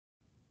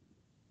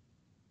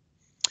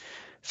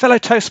Fellow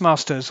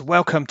Toastmasters,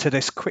 welcome to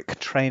this quick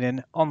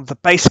training on the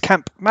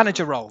Basecamp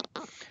Manager role.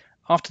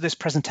 After this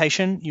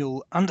presentation,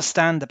 you'll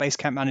understand the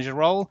Basecamp Manager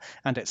role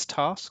and its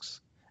tasks,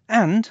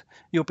 and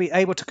you'll be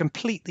able to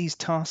complete these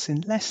tasks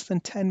in less than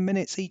 10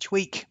 minutes each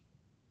week.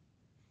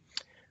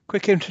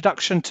 Quick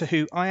introduction to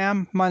who I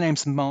am. My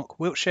name's Mark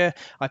Wiltshire.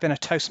 I've been a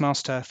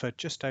Toastmaster for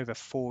just over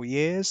 4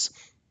 years.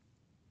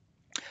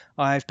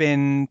 I've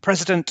been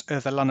president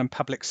of the London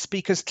Public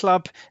Speakers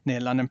Club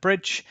near London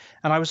Bridge,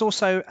 and I was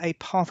also a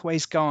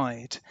Pathways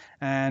guide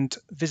and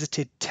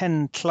visited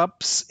 10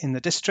 clubs in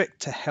the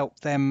district to help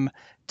them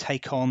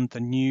take on the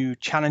new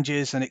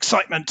challenges and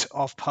excitement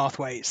of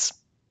Pathways.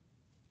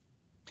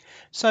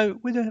 So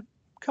with a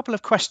couple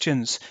of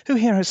questions, who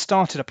here has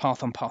started a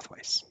path on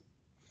Pathways?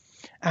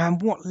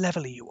 And what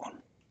level are you on?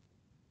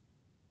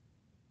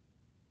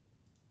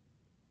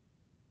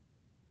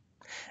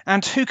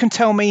 And who can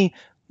tell me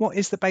what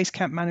is the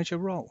Basecamp Manager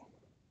role?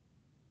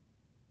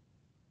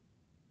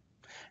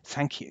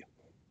 Thank you.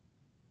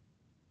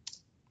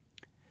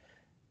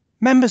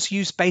 Members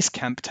use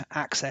Basecamp to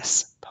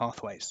access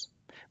Pathways.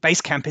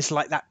 Basecamp is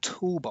like that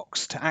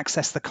toolbox to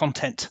access the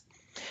content,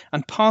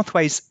 and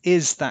Pathways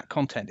is that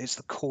content. It's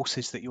the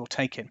courses that you're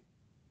taking.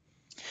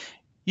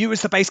 You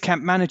as the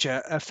Basecamp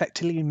Manager are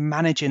effectively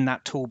managing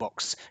that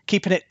toolbox,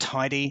 keeping it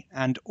tidy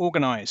and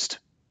organized.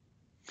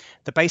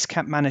 The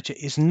Basecamp Manager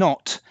is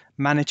not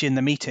managing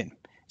the meeting.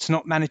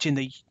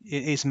 It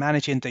is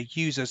managing the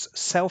user's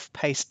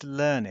self-paced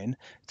learning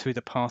through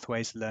the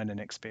Pathways learning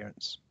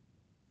experience.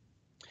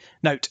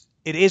 Note,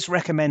 it is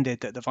recommended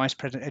that the Vice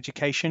President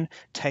Education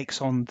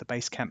takes on the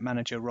Basecamp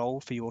Manager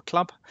role for your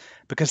club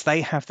because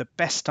they have the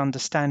best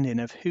understanding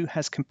of who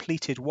has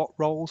completed what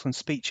roles and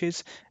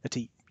speeches at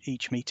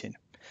each meeting,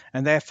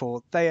 and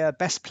therefore they are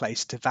best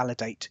placed to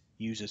validate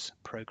users'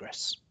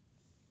 progress.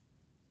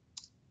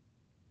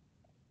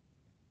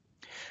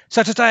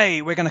 So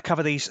today we're going to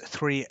cover these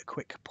 3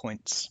 quick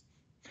points.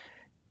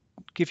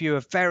 Give you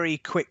a very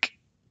quick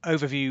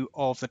overview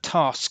of the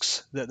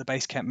tasks that the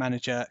Basecamp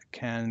Manager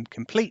can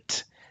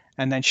complete,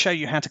 and then show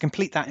you how to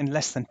complete that in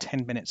less than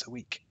 10 minutes a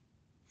week.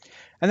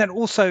 And then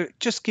also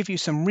just give you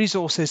some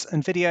resources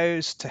and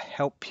videos to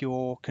help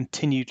your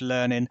continued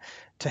learning,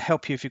 to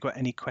help you if you've got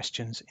any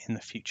questions in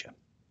the future.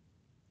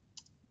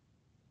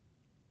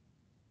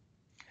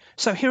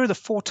 So here are the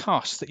 4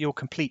 tasks that you'll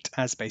complete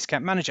as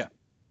Basecamp Manager.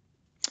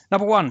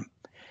 Number 1,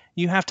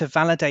 you have to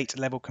validate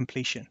level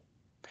completion.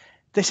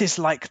 This is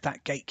like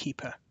that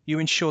gatekeeper. You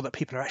ensure that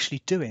people are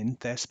actually doing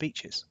their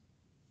speeches.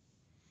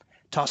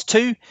 Task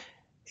 2,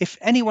 if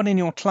anyone in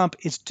your club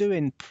is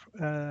doing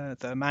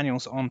the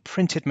manuals on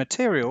printed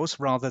materials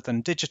rather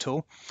than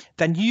digital,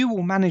 then you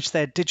will manage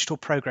their digital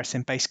progress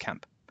in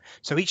Basecamp.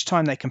 So each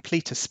time they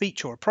complete a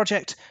speech or a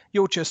project,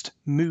 you'll just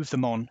move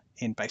them on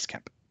in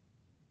Basecamp.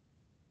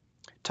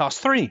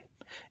 Task 3,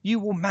 you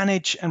will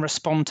manage and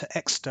respond to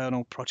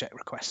external project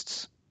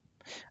requests.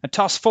 And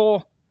task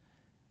 4,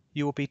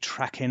 you will be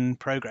tracking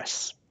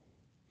progress.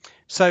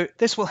 So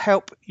this will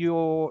help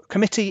your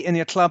committee in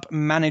your club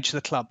manage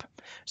the club.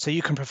 So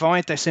you can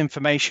provide this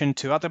information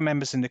to other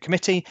members in the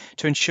committee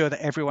to ensure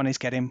that everyone is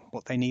getting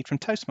what they need from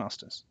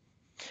Toastmasters.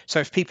 So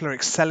if people are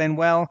excelling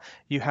well,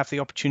 you have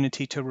the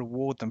opportunity to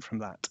reward them from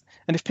that.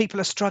 And if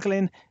people are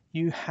struggling,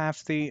 you have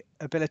the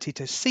ability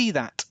to see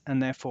that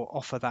and therefore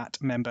offer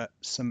that member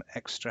some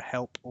extra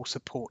help or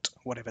support,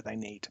 whatever they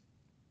need.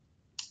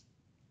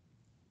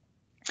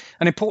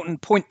 An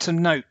important point to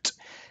note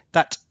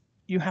that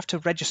you have to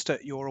register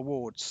your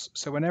awards.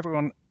 So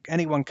when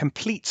anyone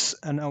completes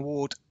an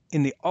award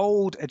in the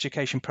old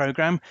education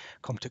program,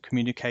 Competent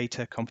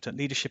Communicator, Competent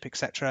Leadership,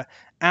 etc.,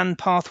 and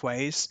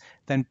Pathways,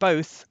 then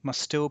both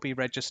must still be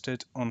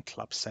registered on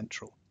Club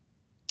Central.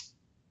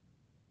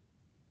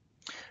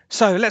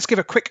 So let's give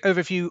a quick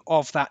overview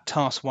of that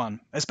task 1.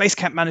 As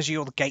Basecamp Manager,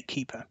 you're the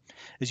gatekeeper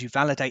as you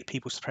validate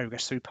people's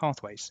progress through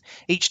Pathways.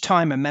 Each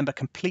time a member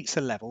completes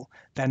a level,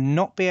 they'll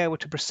not be able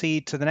to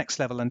proceed to the next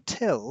level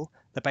until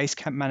the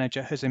Basecamp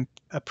Manager has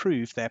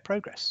approved their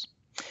progress.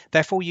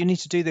 Therefore, you need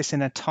to do this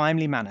in a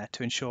timely manner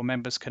to ensure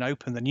members can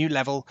open the new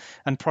level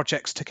and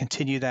projects to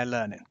continue their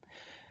learning.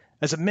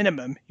 As a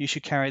minimum, you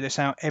should carry this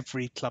out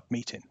every club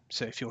meeting.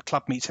 So if your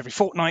club meets every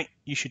fortnight,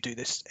 you should do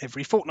this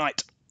every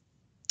fortnight.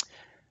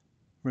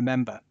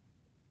 Remember,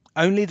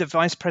 only the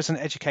Vice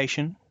President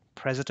Education,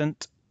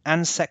 President,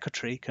 and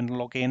Secretary can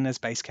log in as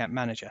Basecamp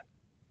Manager.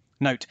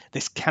 Note,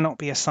 this cannot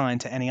be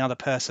assigned to any other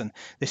person.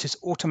 This is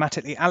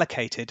automatically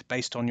allocated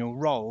based on your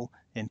role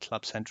in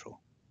Club Central.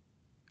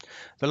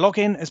 The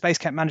login as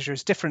Basecamp Manager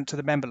is different to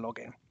the member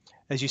login.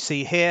 As you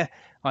see here,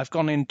 I've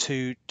gone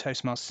into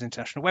Toastmasters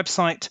International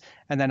website,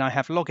 and then I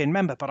have Login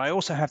Member, but I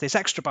also have this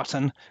extra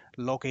button,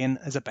 Login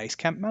as a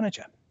Basecamp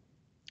Manager.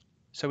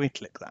 So we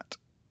click that.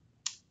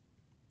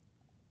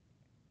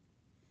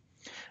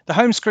 The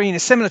home screen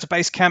is similar to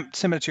Basecamp,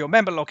 similar to your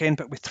member login,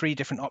 but with 3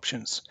 different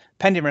options.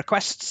 Pending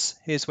requests,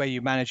 here's where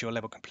you manage your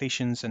level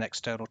completions and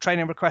external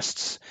training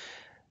requests.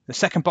 The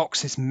second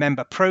box is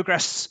member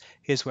progress.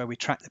 Here's where we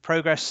track the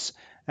progress.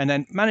 And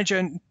then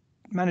manager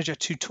Manager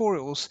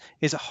tutorials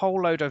is a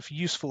whole load of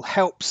useful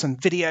helps and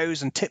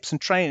videos and tips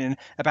and training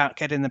about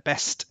getting the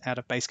best out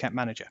of Basecamp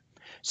Manager.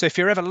 So if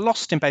you're ever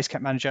lost in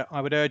Basecamp Manager,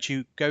 I would urge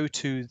you go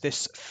to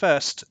this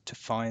first to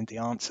find the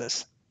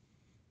answers.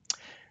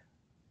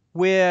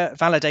 We're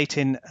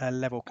validating a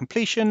level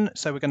completion,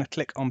 so we're going to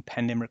click on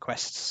pending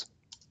requests.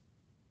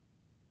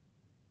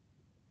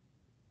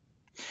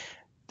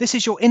 This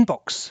is your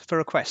inbox for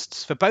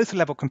requests for both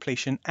level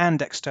completion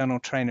and external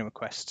training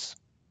requests.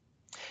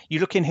 You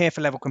look in here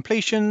for level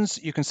completions.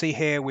 You can see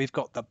here we've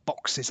got the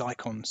boxes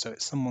icon, so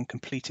it's someone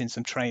completing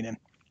some training.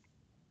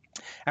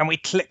 And we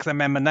click the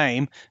member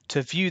name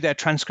to view their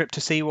transcript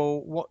to see,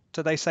 well, what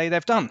do they say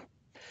they've done?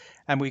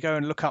 And we go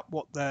and look up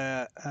what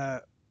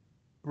the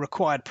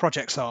required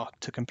projects are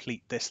to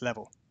complete this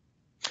level.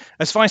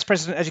 As Vice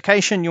President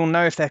Education, you'll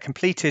know if they've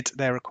completed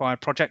their required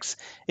projects.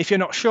 If you're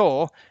not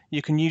sure,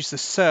 you can use the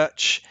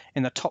search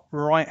in the top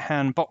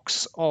right-hand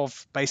box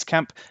of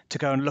Basecamp to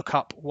go and look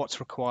up what's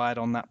required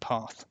on that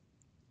path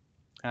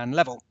and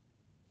level.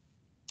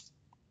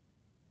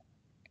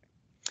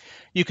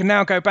 You can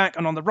now go back,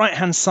 and on the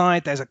right-hand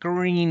side, there's a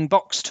green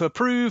box to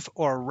approve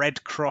or a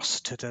red cross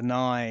to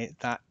deny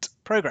that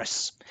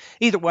progress.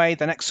 Either way,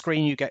 the next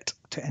screen you get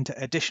to enter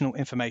additional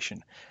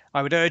information.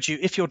 I would urge you,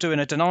 if you're doing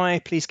a deny,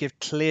 please give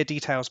clear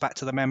details back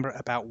to the member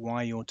about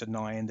why you're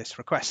denying this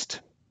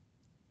request.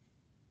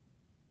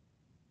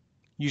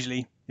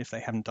 Usually, if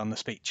they haven't done the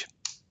speech.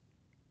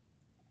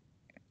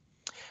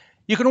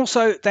 You can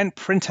also then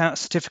print out a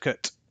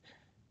certificate.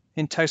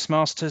 In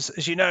Toastmasters,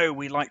 as you know,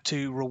 we like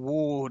to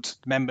reward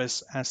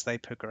members as they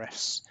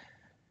progress.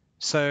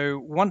 So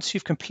once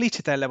you've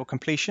completed their level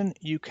completion,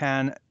 you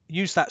can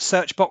use that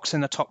search box in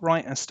the top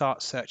right and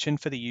start searching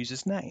for the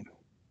user's name.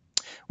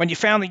 When you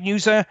found the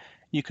user,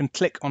 you can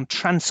click on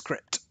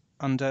transcript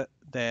under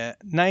their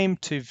name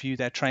to view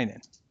their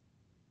training.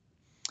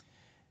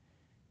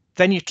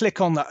 Then you click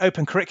on the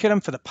open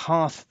curriculum for the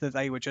path that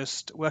they were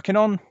just working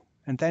on,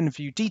 and then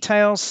view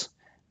details,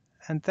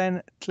 and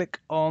then click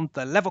on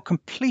the level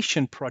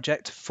completion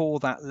project for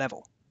that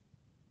level.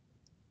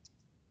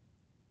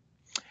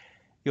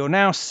 You'll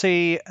now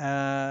see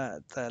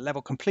the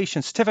level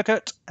completion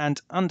certificate, and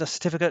under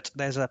certificate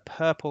there's a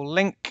purple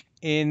link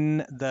in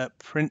the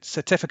print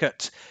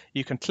certificate.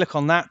 You can click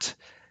on that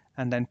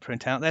and then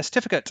print out their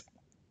certificate.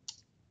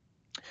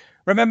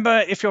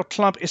 Remember, if your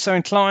club is so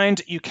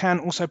inclined, you can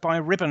also buy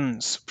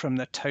ribbons from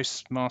the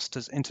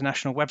Toastmasters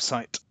International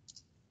website.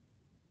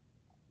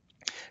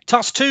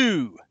 Task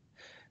 2.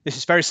 This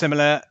is very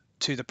similar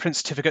to the print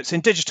certificates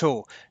in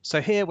digital.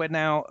 So here we're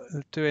now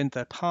doing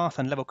the path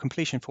and level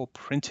completion for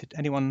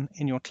anyone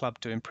in your club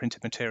doing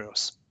printed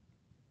materials.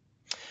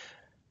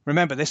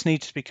 Remember, this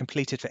needs to be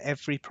completed for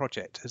every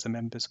project as the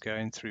members are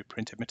going through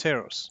printed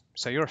materials.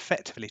 So you're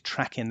effectively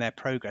tracking their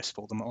progress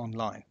for them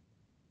online.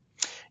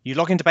 You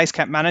log into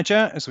Basecamp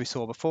Manager, as we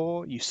saw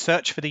before. You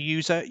search for the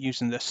user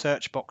using the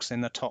search box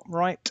in the top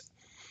right.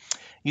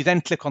 You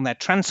then click on their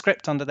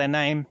transcript under their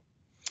name,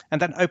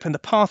 and then open the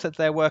path that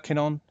they're working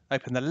on,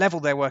 open the level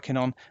they're working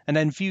on, and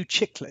then view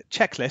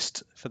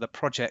checklist for the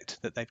project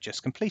that they've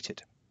just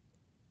completed.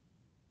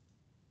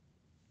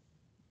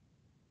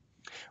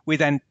 We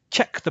then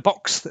check the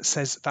box that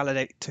says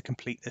validate to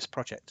complete this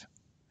project,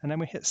 and then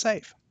we hit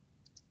save.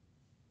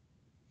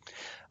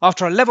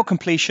 After a level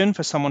completion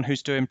for someone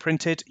who's doing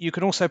printed, you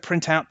can also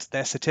print out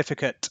their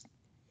certificate.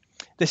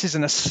 This is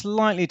in a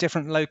slightly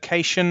different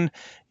location.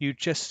 You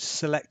just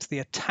select the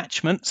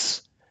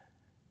attachments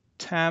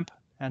tab,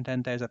 and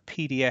then there's a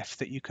PDF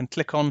that you can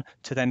click on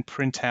to then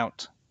print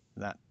out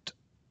that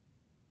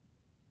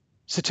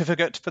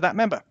certificate for that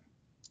member.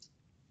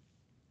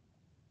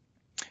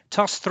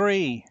 Task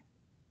 3.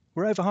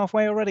 We're over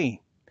halfway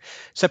already.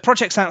 So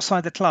projects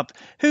outside the club.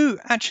 Who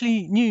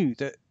actually knew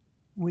that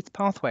with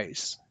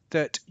Pathways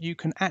that you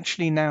can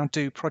actually now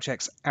do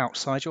projects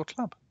outside your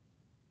club?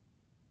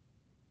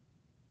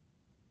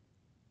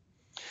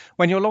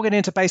 When you're logging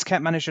into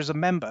Basecamp Manager as a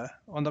member,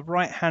 on the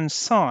right-hand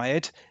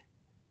side,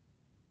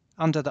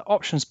 under the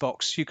options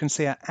box, you can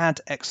see an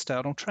add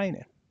external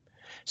training.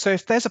 So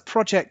if there's a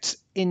project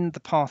in the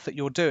path that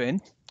you're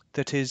doing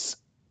that is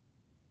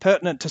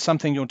pertinent to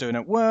something you're doing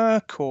at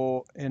work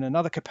or in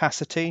another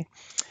capacity,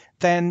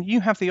 then you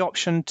have the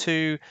option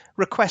to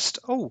request,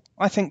 oh,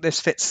 I think this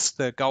fits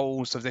the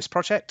goals of this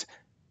project.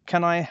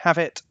 Can I have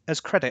it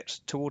as credit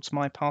towards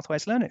my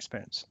Pathways learning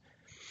experience?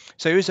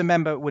 So you as a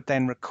member would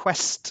then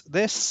request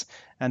this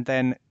and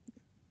then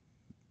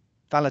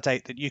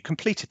validate that you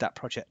completed that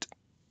project.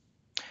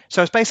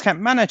 So as Basecamp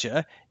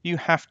Manager, you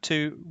have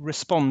to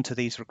respond to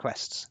these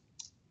requests.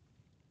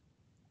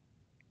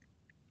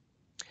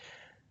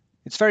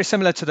 It's very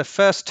similar to the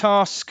first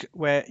task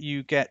where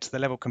you get the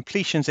level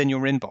completions in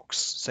your inbox.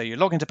 So you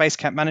log into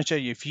Basecamp Manager,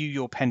 you view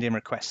your pending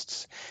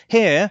requests.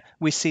 Here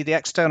we see the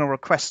external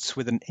requests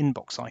with an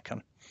inbox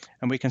icon.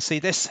 And we can see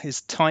this is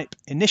type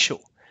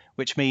initial,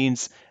 which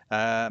means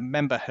a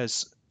member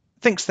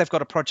thinks they've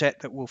got a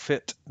project that will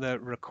fit the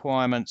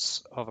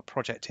requirements of a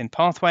project in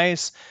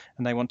Pathways,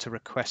 and they want to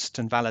request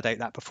and validate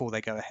that before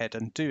they go ahead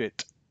and do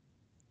it.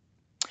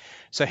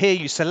 So here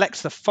you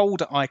select the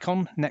folder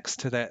icon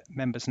next to the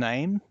member's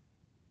name.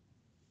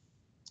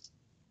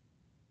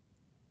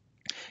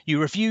 You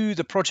review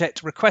the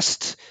project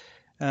request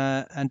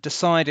and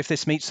decide if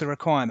this meets the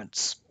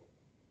requirements.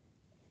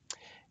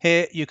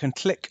 Here you can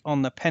click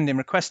on the pending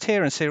request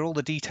here and see all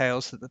the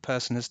details that the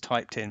person has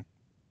typed in.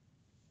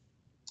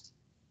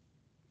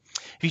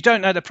 If you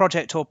don't know the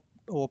project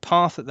or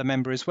path that the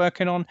member is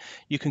working on,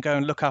 you can go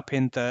and look up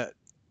in the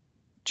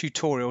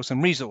tutorials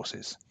and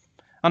resources.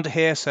 Under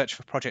here, search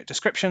for project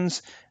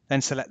descriptions,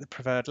 then select the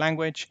preferred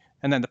language,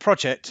 and then the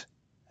project,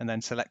 and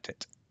then select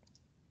it.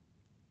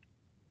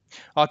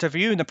 After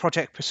viewing the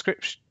project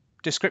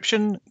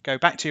description, go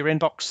back to your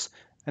inbox,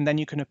 and then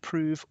you can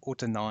approve or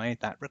deny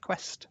that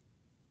request.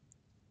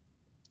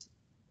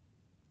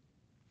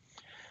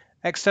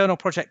 External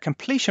project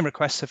completion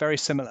requests are very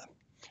similar,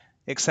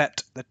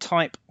 except the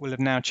type will have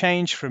now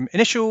changed from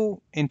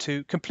initial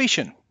into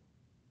completion.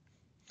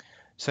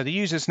 So the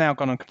user's now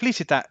gone and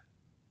completed that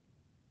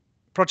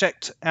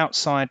project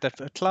outside the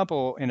club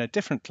or in a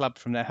different club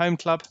from their home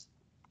club,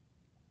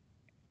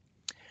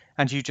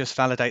 and you just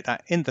validate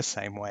that in the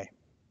same way.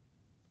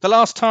 The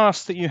last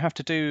task that you have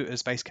to do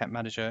as Basecamp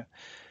Manager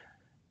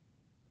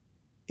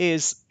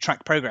is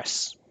track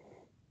progress.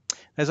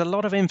 There's a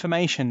lot of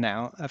information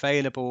now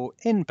available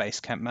in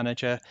Basecamp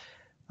Manager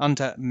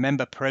under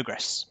Member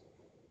Progress.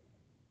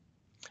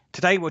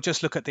 Today we'll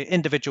just look at the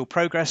individual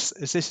progress,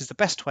 as this is the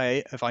best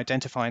way of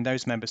identifying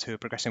those members who are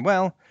progressing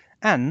well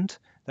and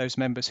those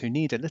members who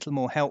need a little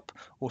more help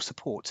or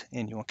support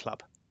in your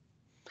club.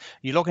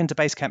 You log into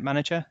Basecamp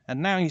Manager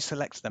and now you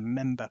select the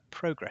Member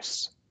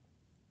Progress.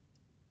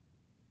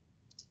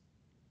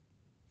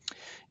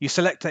 You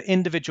select the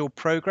individual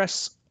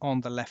progress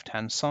on the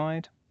left-hand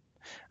side,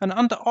 and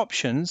under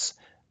Options,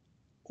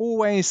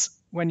 always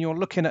when you're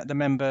looking at the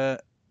member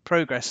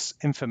progress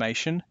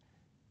information,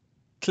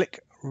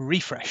 click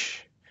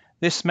Refresh.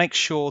 This makes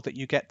sure that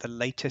you get the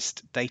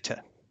latest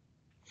data.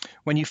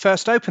 When you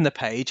first open the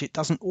page, it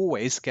doesn't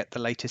always get the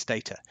latest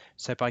data.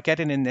 So by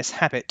getting in this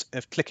habit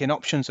of clicking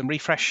Options and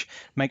Refresh,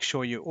 make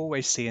sure you're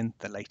always seeing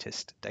the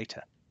latest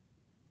data.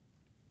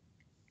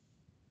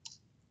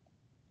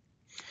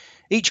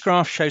 Each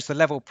graph shows the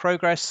level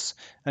progress,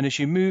 and as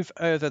you move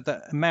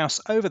the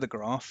mouse over the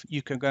graph,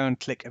 you can go and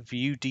click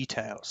View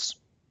Details.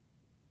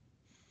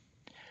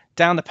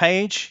 Down the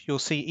page, you'll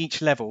see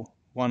each level,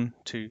 1,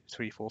 2,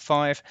 3, 4,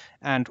 5,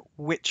 and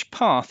which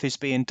path is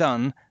being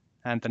done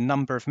and the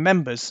number of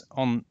members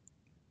on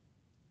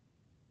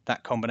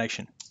that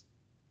combination.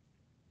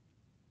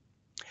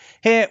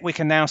 Here we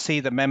can now see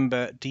the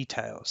member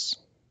details.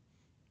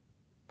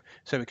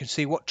 So we can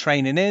see what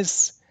training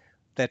is,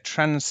 their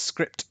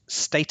transcript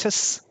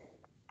status.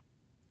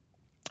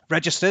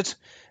 Registered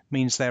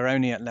means they're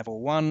only at level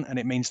 1, and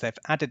it means they've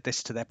added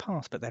this to their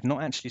path, but they've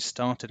not actually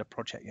started a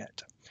project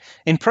yet.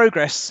 In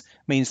progress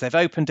means they've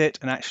opened it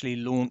and actually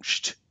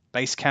launched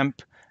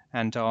Basecamp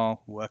and are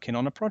working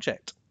on a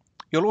project.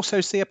 You'll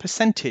also see a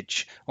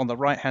percentage on the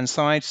right-hand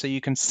side, so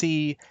you can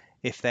see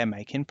if they're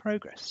making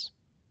progress.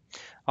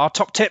 Our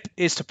top tip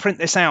is to print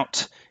this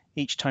out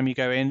each time you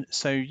go in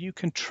so you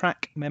can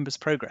track members'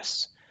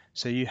 progress.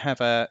 So you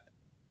have a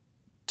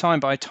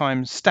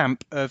time-by-time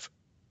stamp of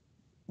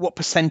what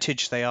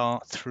percentage they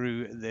are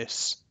through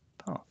this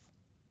path.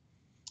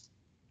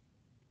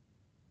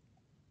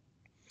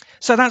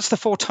 So that's the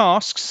 4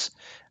 tasks,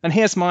 and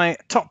here's my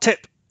top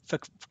tip for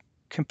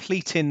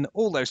completing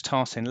all those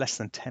tasks in less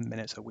than 10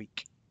 minutes a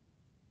week.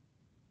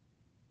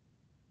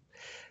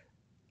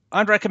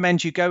 I'd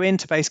recommend you go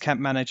into Basecamp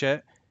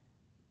Manager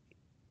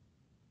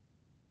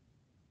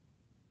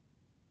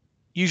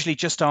usually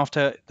just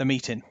after the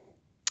meeting.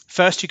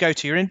 First, you go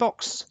to your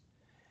inbox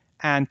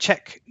and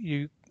check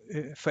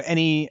for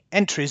any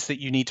entries that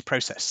you need to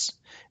process.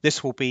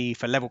 This will be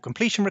for level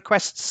completion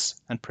requests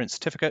and print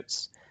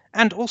certificates,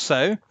 and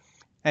also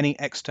any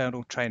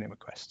external training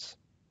requests.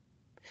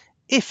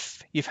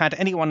 If you've had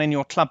anyone in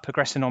your club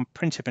progressing on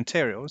printed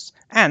materials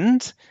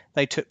and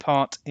they took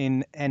part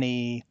in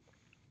any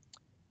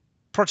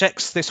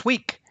projects this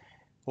week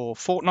or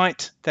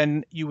fortnight,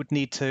 then you would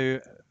need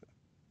to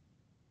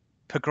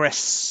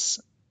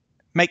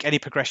make any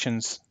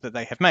progressions that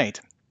they have made.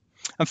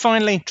 And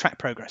finally, track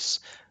progress.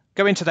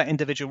 Go into that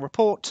individual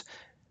report,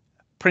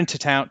 print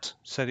it out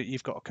so that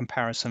you've got a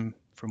comparison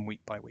from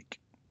week by week.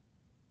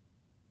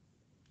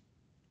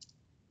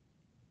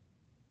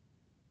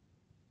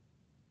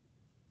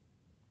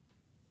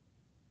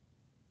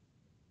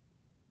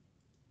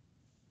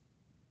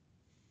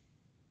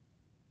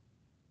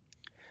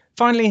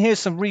 Finally, here's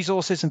some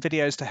resources and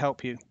videos to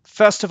help you.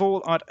 First of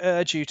all, I'd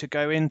urge you to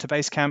go into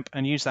Basecamp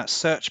and use that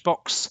search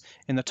box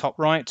in the top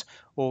right,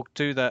 or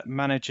do the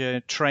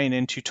manager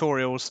training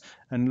tutorials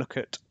and look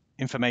at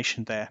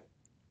information there.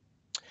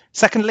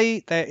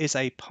 Secondly, there is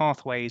a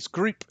Pathways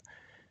group.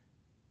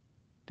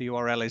 The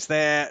URL is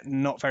there,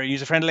 not very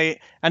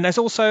user-friendly. And there's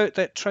also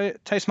the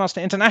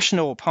Toastmaster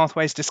International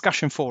Pathways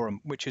discussion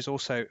forum, which is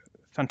also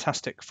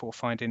fantastic for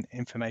finding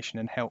information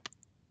and help.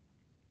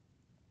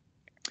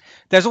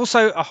 There's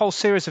also a whole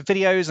series of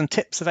videos and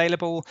tips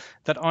available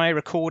that I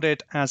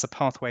recorded as a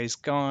Pathways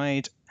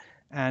guide,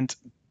 and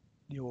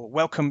you're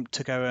welcome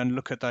to go and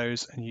look at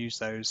those and use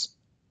those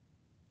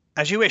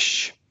as you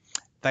wish.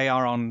 They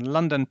are on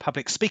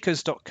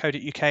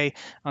londonpublicspeakers.co.uk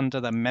under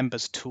the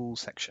Members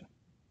Tools section.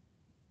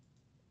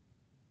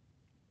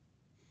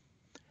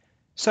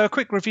 So a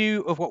quick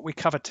review of what we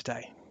covered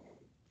today.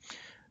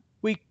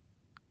 We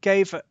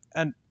gave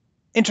an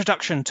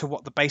introduction to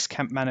what the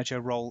Basecamp Manager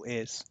role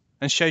is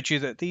and showed you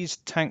that these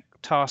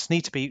tasks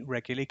need to be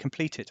regularly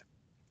completed.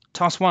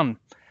 Task 1,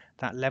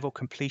 that level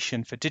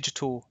completion for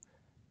digital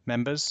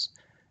members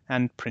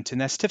and printing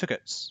their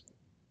certificates.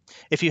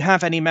 If you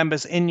have any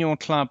members in your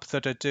club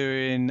that are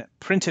doing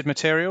printed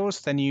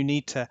materials, then you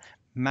need to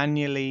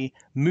manually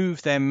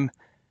move them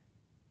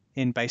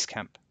in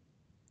Basecamp.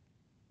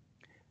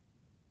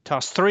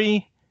 Task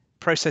 3,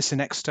 processing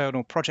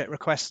external project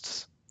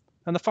requests.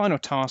 And the final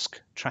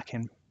task,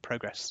 tracking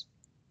progress.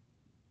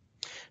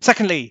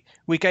 Secondly,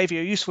 we gave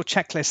you a useful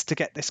checklist to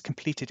get this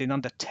completed in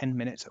under 10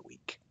 minutes a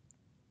week.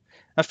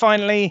 And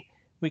finally,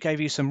 we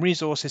gave you some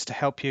resources to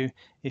help you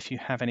if you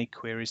have any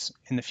queries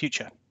in the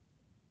future.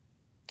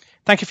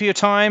 Thank you for your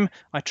time.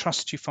 I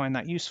trust you find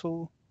that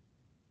useful.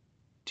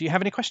 Do you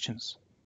have any questions?